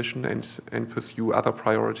opposition and pursue other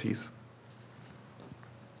priorities.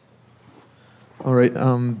 All right.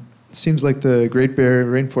 Seems like the Great Bear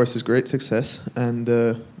Rainforest is a great success, and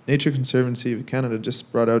the Nature Conservancy of Canada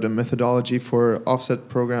just brought out a methodology for offset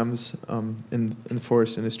programs in the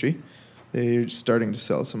forest industry. They're starting to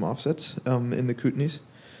sell some offsets in the Kootenays.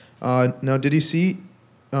 Now, did you see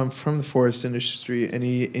from the forest industry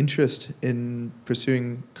any interest in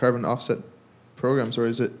pursuing carbon offset programs, or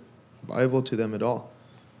is it viable to them at all?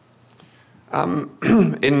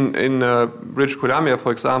 In British Columbia,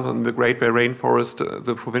 for example, in the Great Bear Rainforest,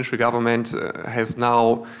 the provincial government has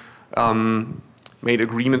now made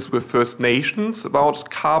agreements with First Nations about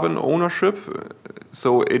carbon ownership.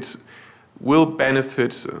 So it will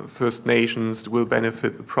benefit First Nations, will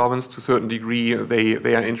benefit the province to a certain degree.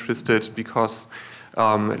 They are interested because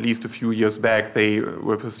at least a few years back they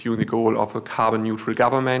were pursuing the goal of a carbon neutral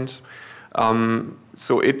government.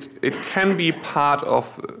 So it can be part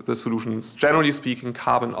of the solutions. Generally speaking,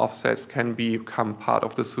 carbon offsets can become part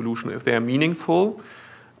of the solution if they are meaningful.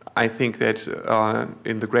 I think that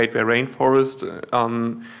in the Great Bear Rainforest,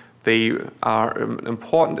 they are an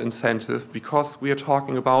important incentive because we are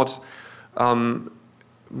talking about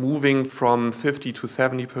moving from 50 to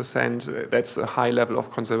 70%. That's a high level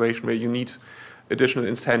of conservation where you need additional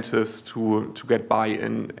incentives to get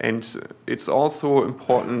buy-in. And it's also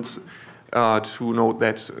important to note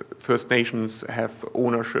that First Nations have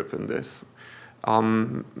ownership in this.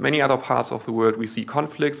 Many other parts of the world we see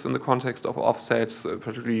conflicts in the context of offsets,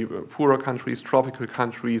 particularly poorer countries, tropical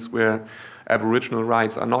countries where Aboriginal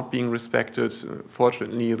rights are not being respected.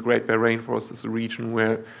 Fortunately, the Great Bear Rainforest is a region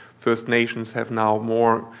where First Nations have now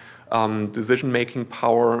more decision-making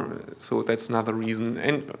power, so that's another reason.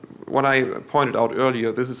 And what I pointed out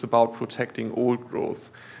earlier, this is about protecting old growth.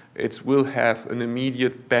 It will have an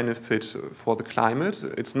immediate benefit for the climate.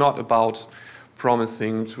 It's not about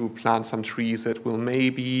promising to plant some trees that will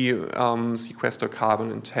maybe sequester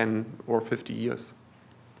carbon in 10 or 50 years.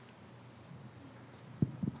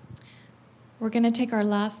 We're going to take our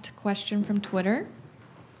last question from Twitter.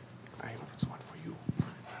 I hope it's one for you.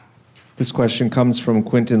 This question comes from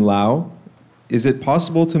Quinton Lau. Is it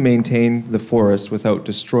possible to maintain the forest without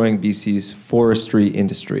destroying BC's forestry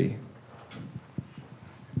industry?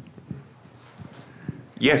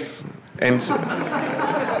 Yes, and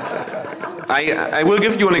I will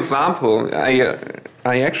give you an example.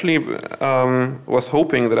 I actually was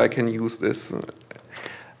hoping that I can use this.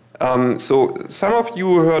 So some of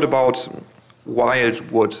you heard about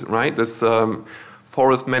Wildwood, right? This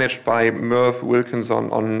forest managed by Merv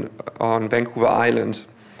Wilkinson on Vancouver Island.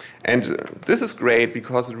 And this is great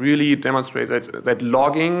because it really demonstrates that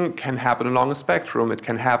logging can happen along a spectrum. It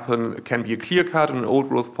can be a clear cut in an old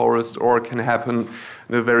growth forest, or it can happen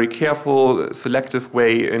in a very careful, selective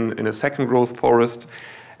way in a second growth forest.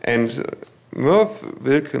 And Merv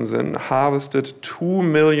Wilkinson harvested 2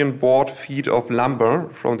 million board feet of lumber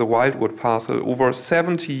from the wildwood parcel over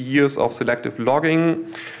 70 years of selective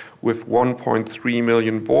logging, with 1.3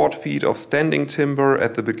 million board feet of standing timber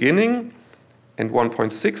at the beginning and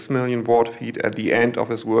 1.6 million board feet at the end of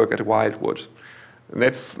his work at Wildwood. And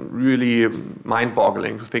that's really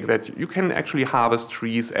mind-boggling to think that you can actually harvest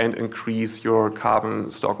trees and increase your carbon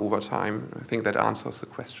stock over time. I think that answers the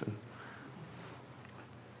question.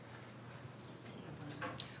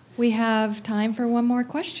 We have time for one more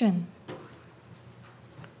question.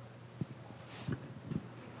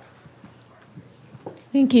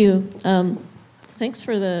 Thank you. Thanks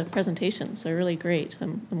for the presentations. They're really great.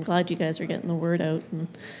 I'm glad you guys are getting the word out and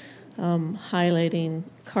highlighting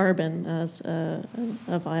carbon as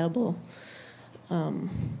a viable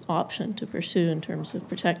option to pursue in terms of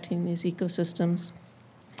protecting these ecosystems.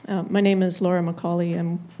 My name is Laura McCauley.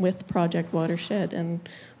 I'm with Project Watershed, and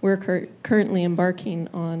we're currently embarking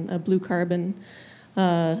on a blue carbon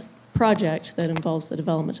project that involves the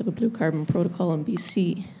development of a blue carbon protocol in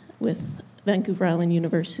BC with Vancouver Island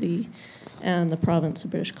University and the province of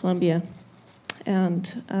British Columbia.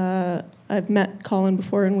 And I've met Colin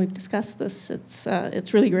before and we've discussed this.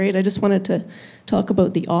 It's really great. I just wanted to talk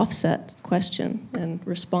about the offset question and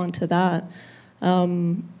respond to that.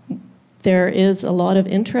 There is a lot of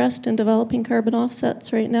interest in developing carbon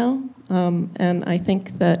offsets right now, and I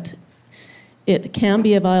think that it can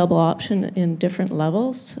be a viable option in different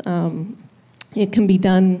levels. It can be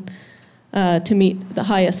done to meet the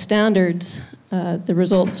highest standards. The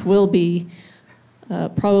results will be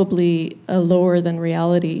probably a lower than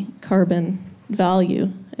reality carbon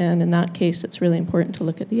value, and in that case it's really important to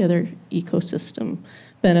look at the other ecosystem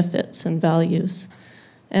benefits and values.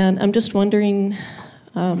 And I'm just wondering,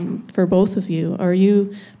 for both of you, are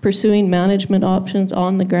you pursuing management options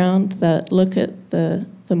on the ground that look at the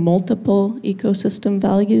multiple ecosystem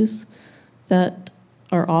values that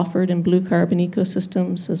are offered in blue carbon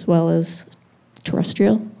ecosystems as well as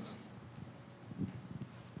terrestrial?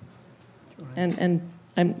 And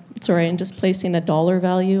I'm sorry, and just placing a dollar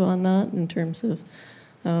value on that in terms of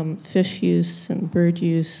fish use and bird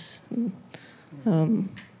use and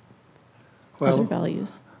other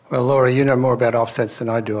values. Well, Laura, you know more about offsets than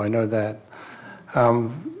I do, I know that.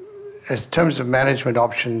 In terms of management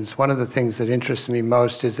options, one of the things that interests me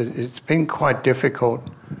most is that it's been quite difficult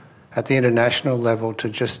at the international level to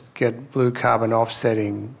just get blue carbon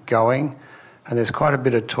offsetting going. And there's quite a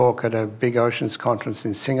bit of talk at a big oceans conference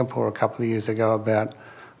in Singapore a couple of years ago about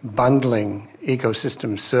bundling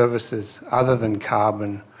ecosystem services other than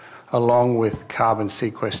carbon along with carbon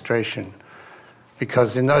sequestration.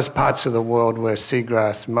 Because in those parts of the world where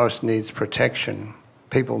seagrass most needs protection,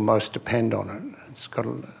 people most depend on it. It's got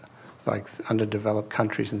like underdeveloped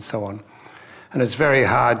countries and so on. And it's very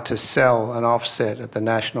hard to sell an offset at the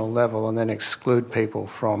national level and then exclude people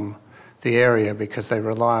from the area because they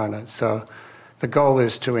rely on it. So the goal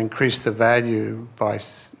is to increase the value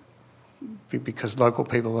because local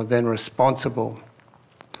people are then responsible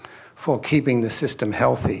for keeping the system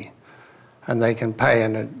healthy, and they can pay,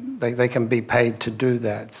 and they can be paid to do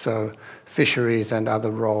that. So fisheries and other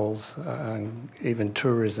roles, and even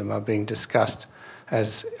tourism, are being discussed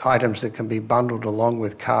as items that can be bundled along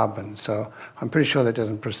with carbon. So I'm pretty sure that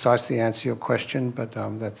doesn't precisely answer your question, but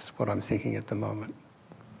that's what I'm thinking at the moment.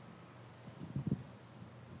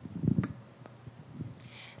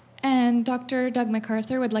 And Dr. Doug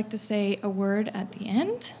MacArthur would like to say a word at the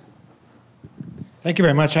end. Thank you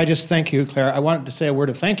very much. I just thank you, Claire. I wanted to say a word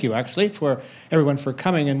of thank you, actually, for everyone for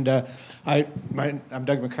coming. And I'm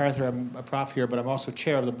Doug MacArthur. I'm a prof here, but I'm also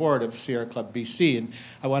chair of the board of Sierra Club BC. And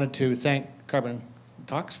I wanted to thank Carbon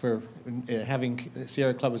Talks for having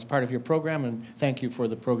Sierra Club as part of your program, and thank you for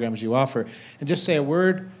the programs you offer. And just say a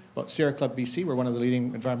word about Sierra Club BC. We're one of the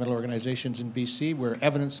leading environmental organizations in BC. We're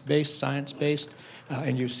evidence-based, science-based,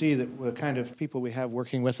 and you see that the kind of people we have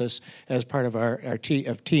working with us as part of our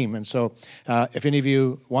team. And so if any of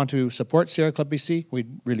you want to support Sierra Club BC,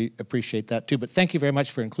 we'd really appreciate that too. But thank you very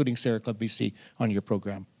much for including Sierra Club BC on your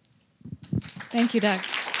program. Thank you, Doug.